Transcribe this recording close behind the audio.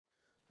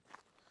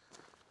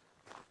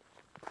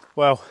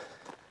Well,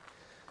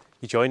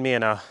 you join me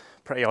in a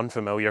pretty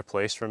unfamiliar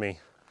place for me.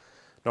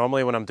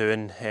 Normally when I'm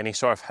doing any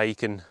sort of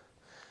hiking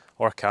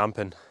or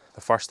camping,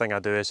 the first thing I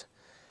do is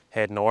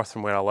head north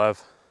from where I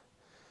live.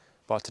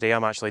 But today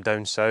I'm actually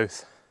down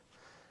south.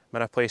 I'm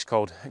in a place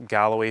called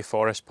Galloway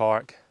Forest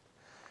Park,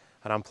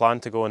 and I'm planning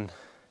to go and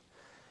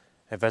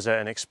visit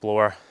and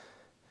explore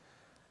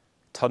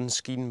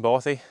Tunskeen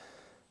Bothy.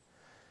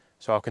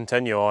 So I'll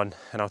continue on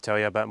and I'll tell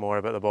you a bit more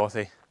about the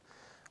Bothy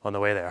on the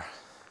way there.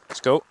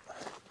 Let's go.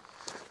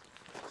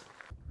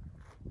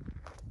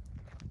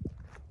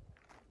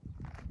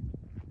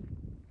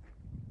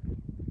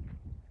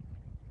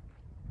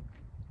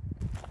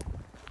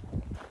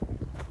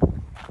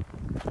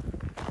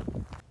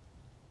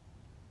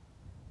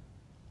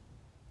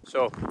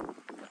 So,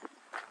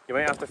 you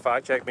might have to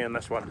fact check me on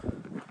this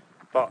one,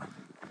 but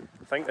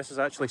I think this is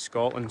actually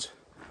Scotland's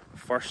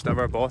first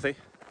ever bothy.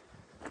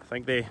 I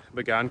think they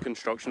began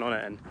construction on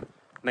it in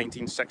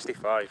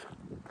 1965,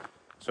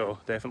 so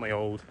definitely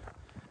old.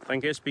 I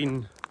think it's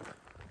been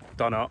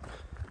done up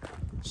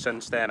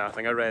since then. I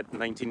think I read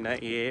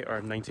 1998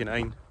 or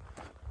 99,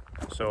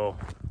 so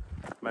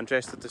I'm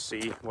interested to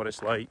see what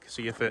it's like,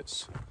 see if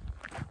it's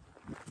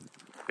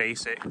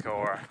basic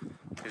or,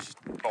 because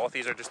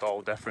bothies are just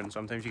all different.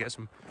 Sometimes you get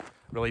some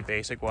really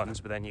basic ones,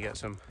 but then you get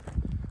some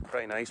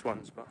pretty nice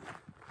ones, but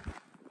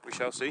we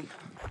shall see.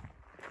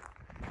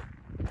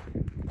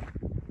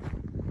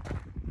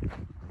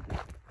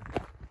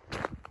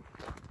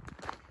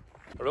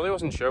 I really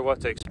wasn't sure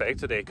what to expect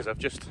today because I've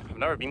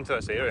never been to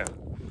this area,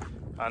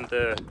 and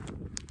the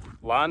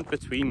land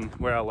between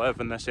where I live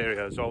and this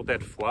area is all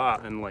dead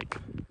flat and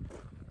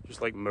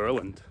just like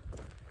moorland.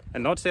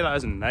 And not to say that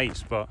isn't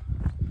nice, but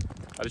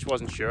I just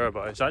wasn't sure.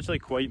 But it's actually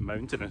quite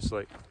mountainous,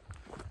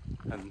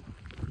 and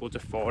loads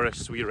of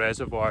forests, wee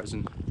reservoirs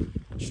and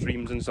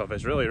streams and stuff.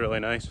 It's really, really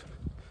nice.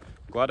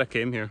 I'm glad I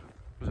came here.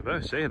 I was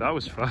about to say that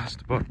was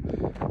fast, but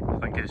I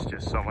think it's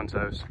just someone's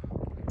house.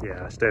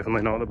 Yeah, it's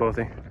definitely not the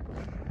Bothy.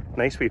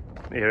 Nice wee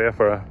area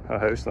for a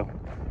house though.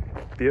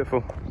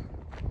 Beautiful.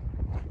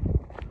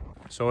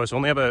 So it's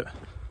only about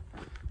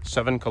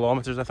 7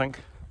 kilometres I think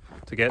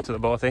to get to the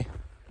Bothy.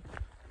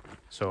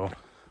 So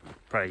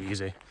pretty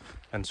easy.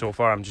 And so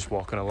far I'm just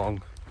walking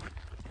along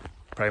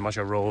pretty much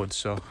a road,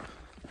 so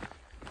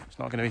it's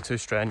not going to be too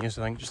strenuous.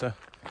 I think just a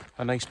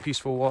nice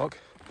peaceful walk,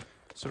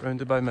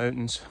 surrounded by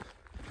mountains,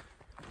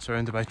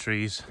 surrounded by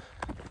trees.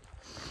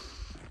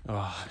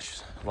 Oh, it's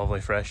just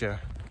lovely fresh air.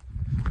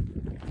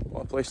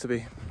 What a place to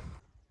be.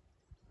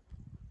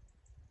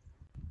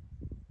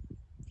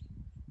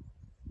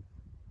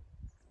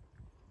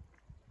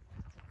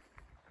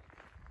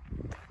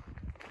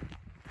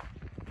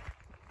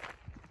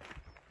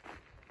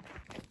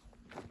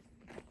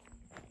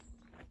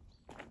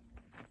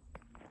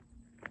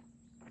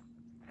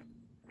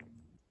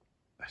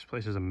 This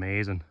place is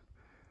amazing.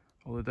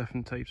 All the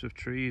different types of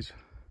trees.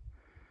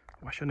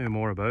 I wish I knew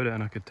more about it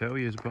and I could tell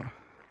you, but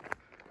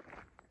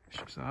it's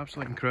just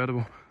absolutely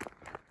incredible.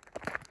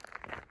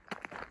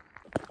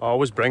 I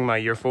always bring my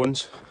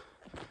earphones,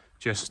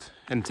 just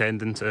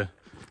intending to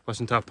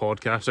listen to a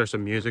podcast or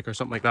some music or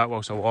something like that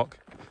whilst I walk.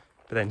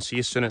 But then see,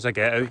 as soon as I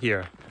get out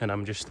here and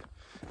I'm just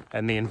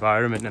in the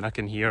environment and I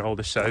can hear all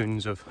the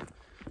sounds of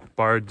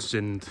birds,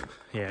 and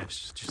yeah,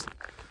 it's just,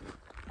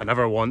 I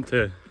never want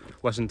to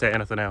listen to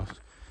anything else.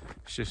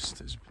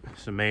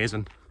 It's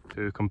amazing.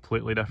 Two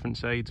completely different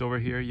sides. Over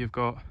here you've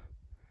got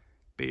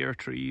bare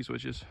trees,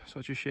 which is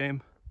such a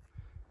shame.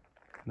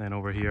 And then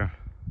over here,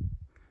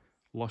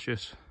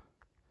 luscious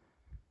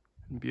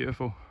and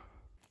beautiful.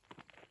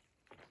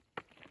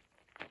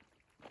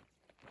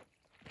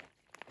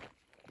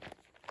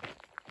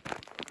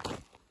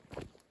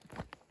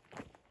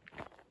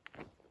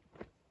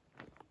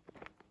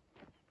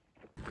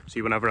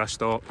 See, whenever I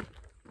stop,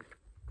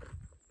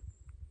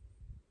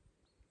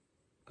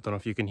 I don't know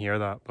if you can hear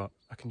that, but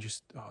I can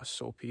just, oh, it's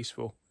so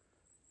peaceful.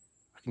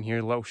 I can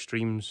hear little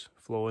streams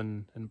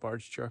flowing and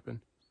birds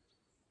chirping.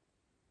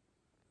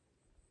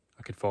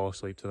 I could fall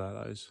asleep to that.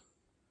 That is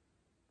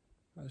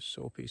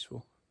so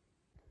peaceful.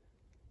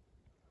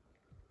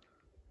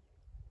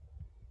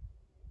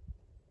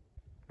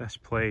 This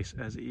place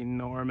is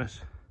enormous.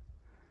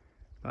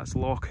 That's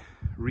Loch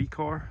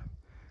Recor.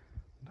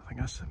 I think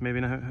that's maybe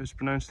how it's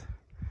pronounced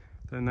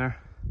down there.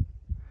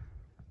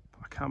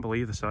 But I can't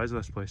believe the size of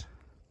this place.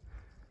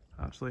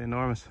 Absolutely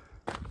enormous.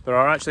 There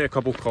are actually a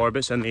couple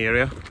Corbetts in the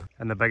area,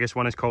 and the biggest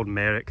one is called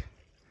Merrick.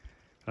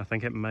 I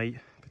think it might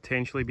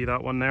potentially be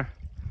that one there,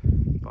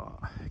 but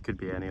it could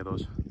be any of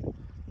those.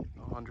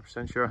 Not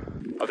 100% sure.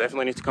 I'll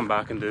definitely need to come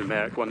back and do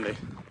Merrick one day.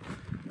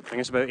 I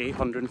think it's about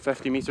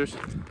 850 metres,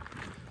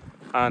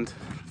 and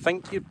I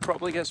think you'd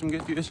probably get some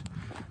good views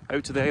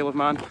out to the Isle of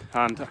Man.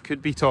 And I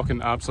could be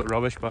talking absolute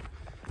rubbish, but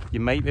you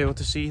might be able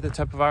to see the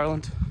tip of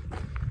Ireland,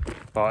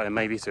 but it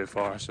might be too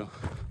far, so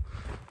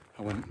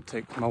I wouldn't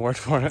take my word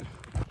for it.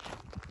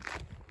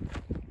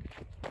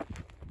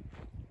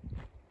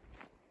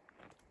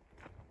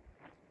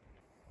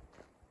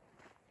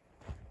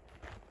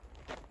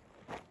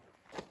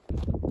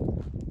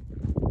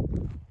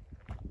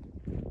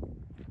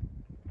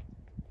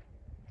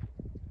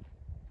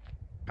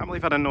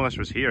 believe I didn't know this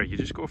was here. You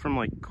just go from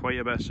like quite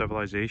a bit of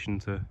civilization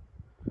to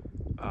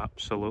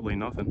absolutely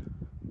nothing.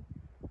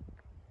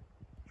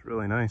 It's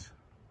really nice.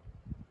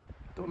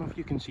 I don't know if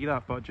you can see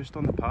that, but just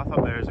on the path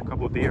up there is a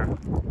couple of deer.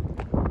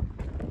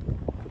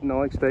 Did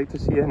not expect to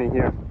see any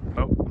here.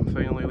 Oh, I'm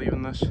finally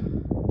leaving this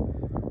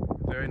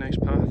very nice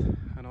path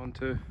and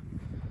onto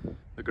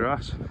the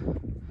grass.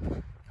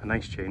 A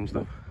nice change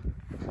though.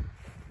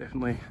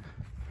 Definitely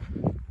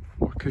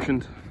more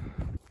cushioned.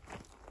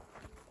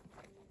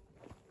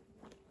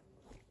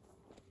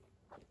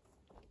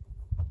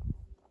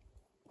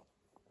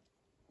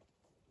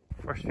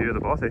 First view of the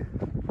Bothy.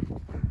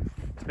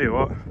 Tell you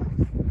what,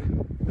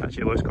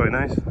 actually looks quite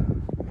nice.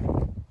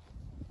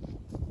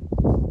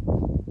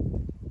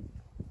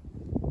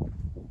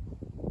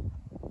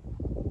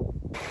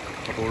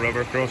 Couple of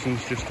river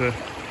crossings just to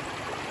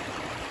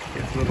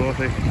get to the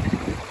Bothy.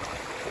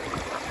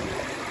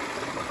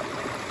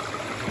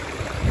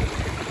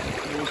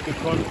 Always good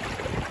fun.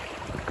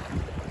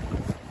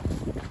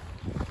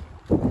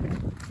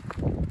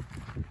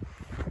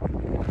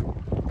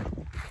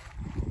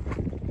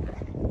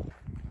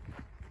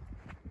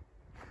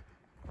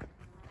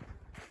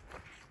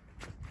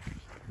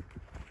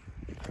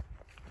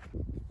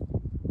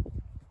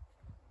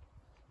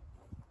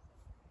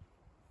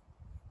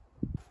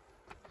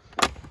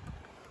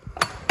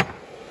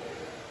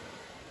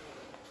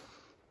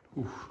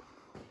 Oof.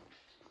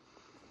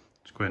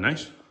 It's quite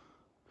nice.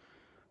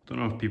 Don't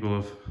know if people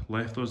have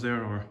left those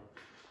there or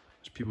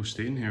there's people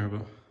staying here,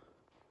 but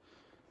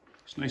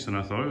it's nicer than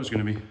I thought it was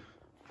going to be.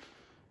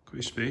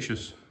 Quite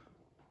spacious.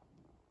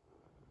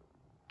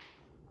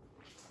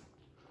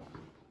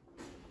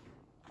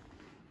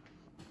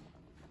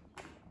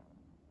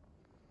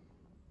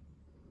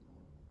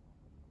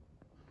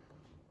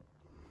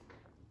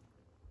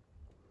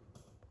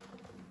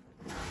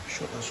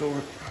 Shut this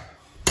over.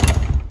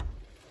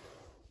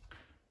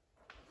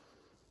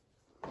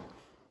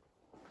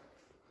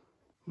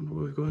 Wonder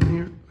what we've got in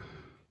here.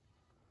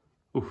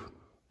 Oof.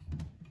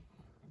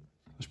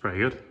 That's pretty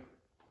good.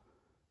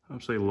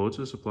 Absolutely loads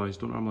of supplies,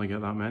 don't normally get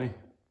that many.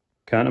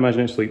 Can't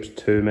imagine it sleeps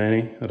too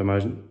many. I'd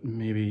imagine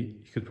maybe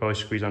you could probably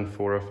squeeze in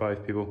 4 or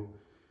 5 people.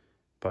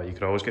 But you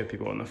could always get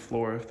people on the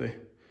floor if they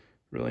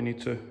really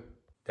need to.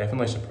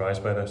 Definitely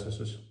surprised by this. This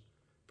is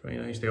pretty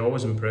nice. They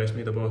always impress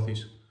me, the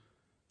Bothys.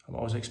 I'm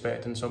always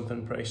expecting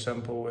something pretty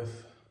simple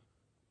with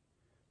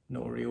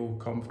no real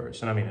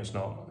comforts. And I mean, it's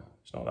not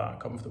that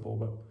comfortable,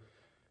 but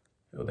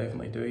it'll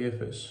definitely do you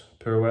if it's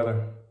poor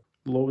weather.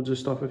 Loads of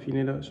stuff if you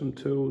need it. Some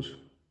tools,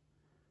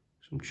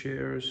 some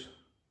chairs,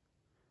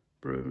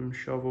 broom,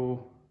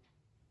 shovel,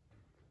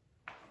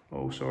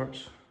 all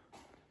sorts.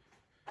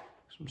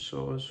 Some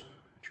saws,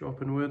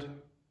 chopping wood.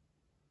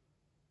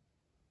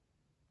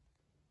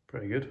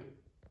 Pretty good.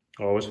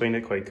 I always find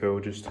it quite cool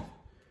just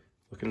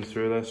looking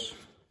through this,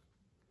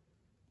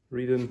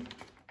 reading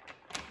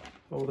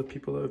all the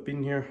people that have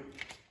been here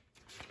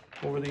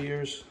over the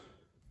years.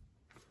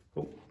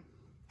 Oh,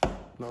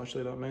 not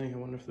actually that many. I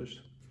wonder if there's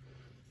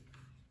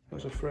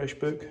a fresh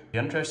book. It'd be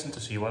interesting to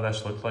see what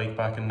this looked like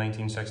back in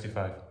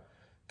 1965,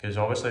 because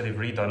obviously they've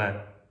redone it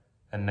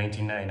in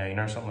 1999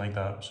 or something like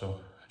that, so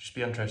it'd just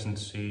be interesting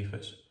to see if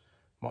it's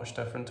much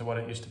different to what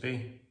it used to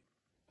be.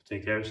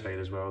 Take you outside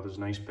as well, there's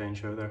a nice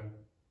bench out there.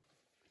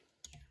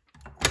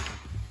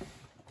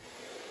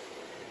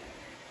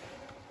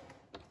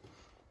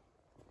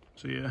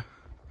 So yeah,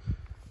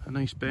 a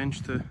nice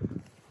bench to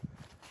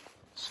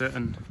sit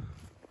and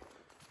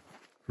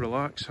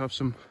relax, have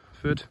some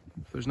food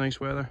if there's nice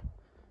weather,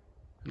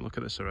 and look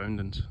at the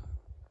surroundings.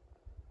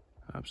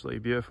 Absolutely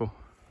beautiful.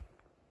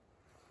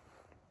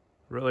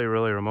 Really,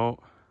 really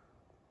remote.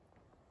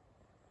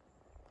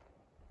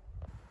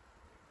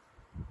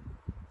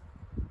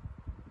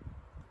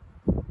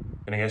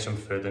 Gonna get some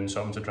food and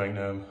something to drink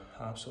now. I'm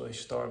absolutely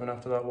starving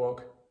after that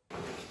walk.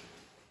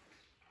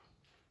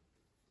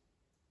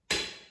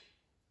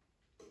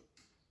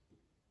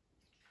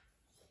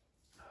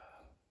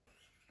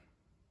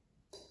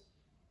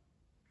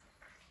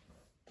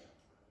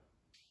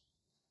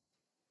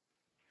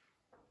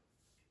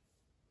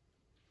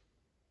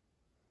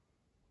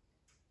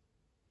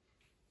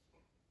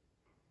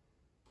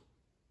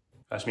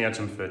 That's me had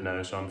some food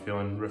now, so I'm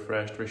feeling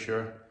refreshed for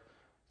sure.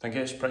 I think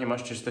it's pretty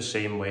much just the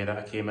same way that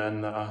I came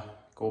in that I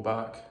go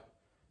back.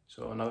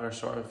 So another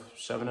sort of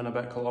 7 and a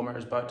bit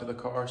kilometres back to the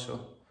car, so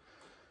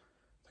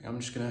I think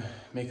I'm just gonna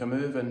make a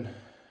move and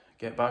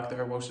get back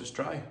there whilst it's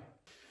dry.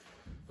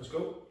 Let's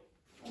go.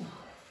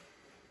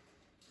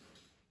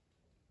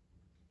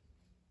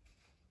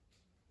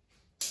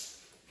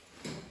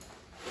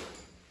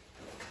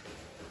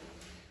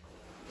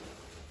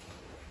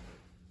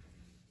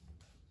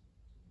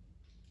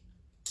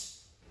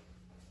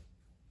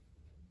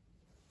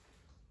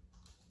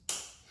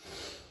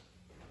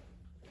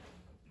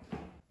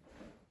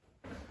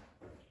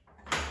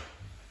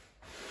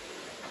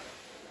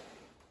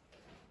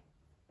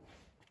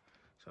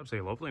 It's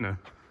absolutely lovely now.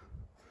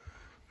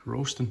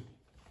 Roasting.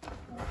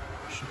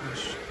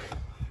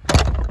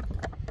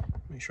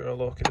 Make sure I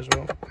lock it as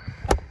well.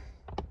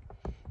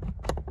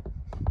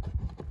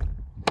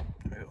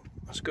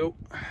 Let's go.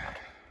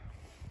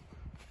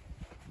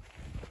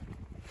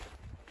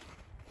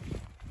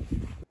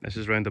 This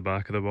is round the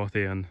back of the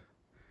bothy, and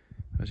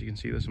as you can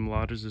see there's some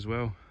ladders as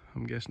well.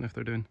 I'm guessing if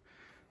they're doing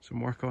some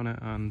work on it,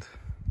 and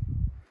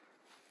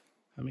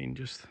I mean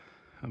just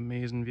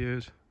amazing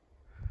views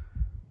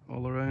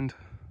all around.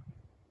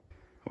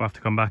 We'll have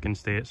to come back and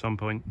stay at some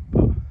point,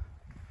 but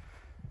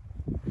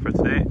for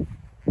today,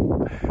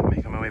 I'm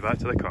making my way back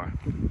to the car.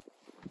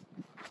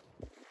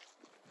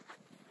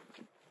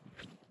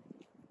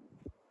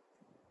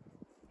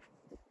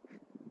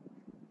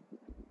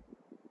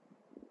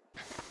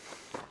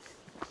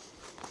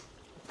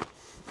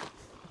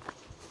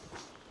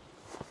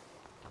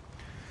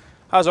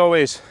 As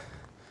always,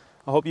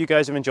 I hope you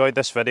guys have enjoyed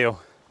this video.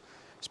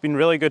 It's been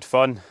really good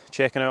fun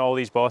checking out all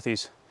these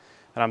bothies,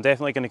 and I'm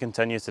definitely going to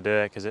continue to do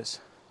it because it's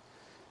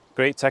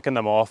great ticking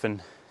them off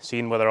and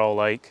seeing what they're all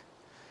like.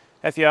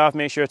 If you have,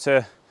 make sure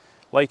to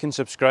like and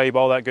subscribe,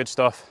 all that good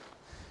stuff,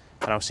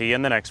 and I'll see you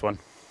in the next one.